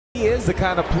the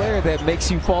kind of player that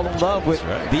makes you fall in love with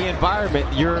the environment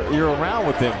you're around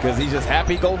with him, because he's just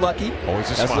happy-go-lucky. Always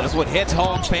a smile. That's what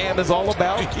Hedgehog fam is all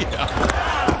about.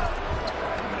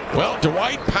 Well,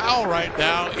 Dwight Powell right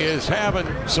now is having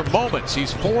some moments.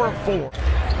 He's 4 of 4.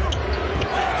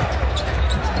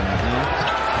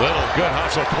 Little good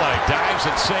hustle play. Dives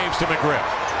and saves to McGriff.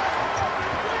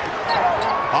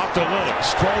 Off to Lillard.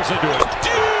 Strolls into it.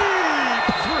 Deep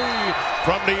three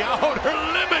from the outer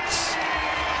limits.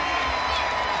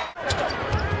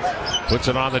 Puts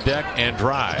it on the deck and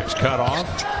drives. Cut off.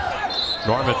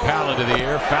 Norman Powell into the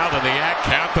air. Foul in the act.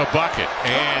 Count the bucket.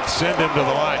 And send him to the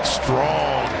line.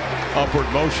 Strong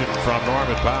upward motion from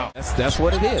Norman Powell. That's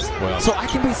what it is. Well, so I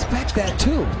can respect that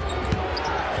too.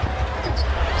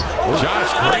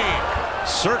 Josh Green,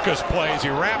 circus plays. He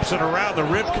wraps it around the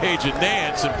rib cage of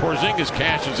Nance, and Porzingis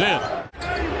cashes in.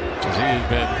 Because he's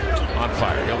been on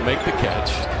fire. He'll make the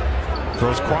catch.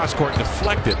 Throws cross court,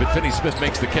 deflected, but Finney-Smith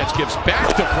makes the catch, gives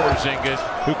back to Porzingis,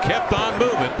 who kept on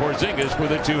moving. Porzingis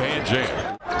with a two-hand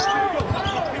jam.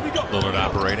 Lillard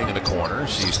operating in the corner,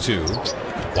 sees two.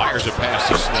 Wires a pass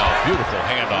to Snell. Beautiful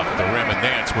handoff at the rim, and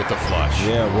Nance with the flush.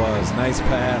 Yeah, it was. Nice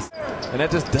pass. And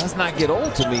that just does not get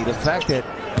old to me. The fact that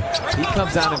he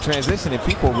comes down in transition and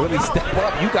people really step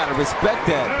up, you got to respect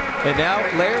that. And now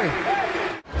Larry.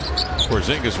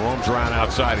 Porzingis roams around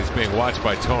outside. He's being watched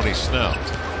by Tony Snell.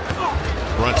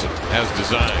 Brunson has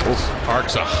designs.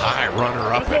 Arcs a high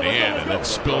runner up and in, and then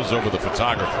spills over the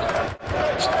photographer.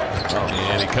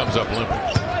 And he comes up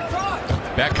limping.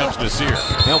 Back comes Nasir.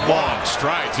 Long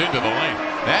strides into the lane.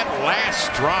 That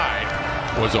last stride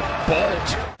was a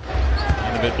bolt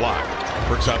in the mid block.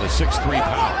 Works on the 6'3"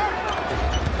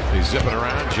 Powell. He's zipping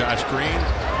around. Josh Green.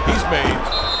 He's made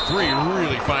 3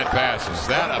 really fine passes.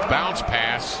 That a bounce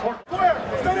pass.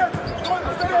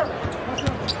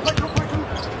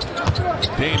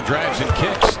 Dame drives and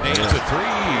kicks. Names a 3.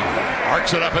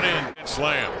 Arcs it up and in.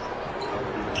 Slam.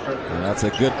 And that's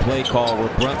a good play call where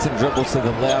Brunson dribbles to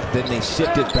the left, then they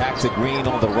shift it back to Green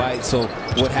on the right. So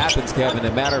what happens, Kevin, in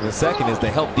a matter of a second is the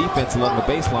help defense along the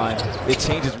baseline. It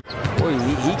changes. Boy,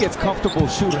 he gets comfortable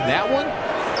shooting that one.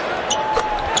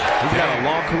 He's got a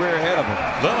long career ahead of him.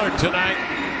 Lillard tonight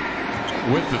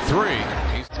with the 3.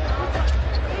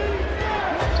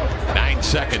 9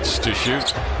 seconds to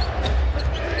shoot.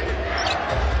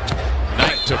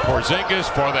 Knight to Porzingis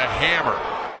for the hammer.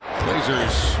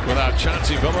 Blazers without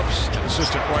Chauncey Billups and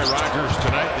assistant Roy Rogers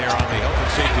tonight. They're on the health and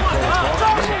safety protocol.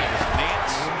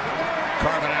 Nance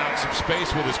carving out some space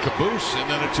with his caboose, and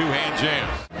then a two-hand jam.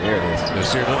 There it is.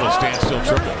 Nasir Little standstill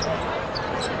triple.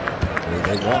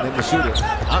 They want him to shoot it.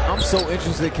 I'm so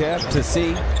interested, Kev, to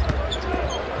see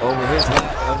over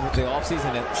the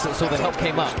offseason, so the help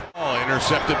came up. Oh,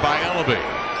 intercepted by Ellaby.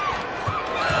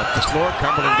 Up the floor,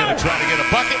 Cumberland going to try to get a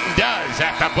bucket, and does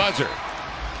at the buzzer.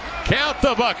 Count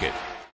the bucket.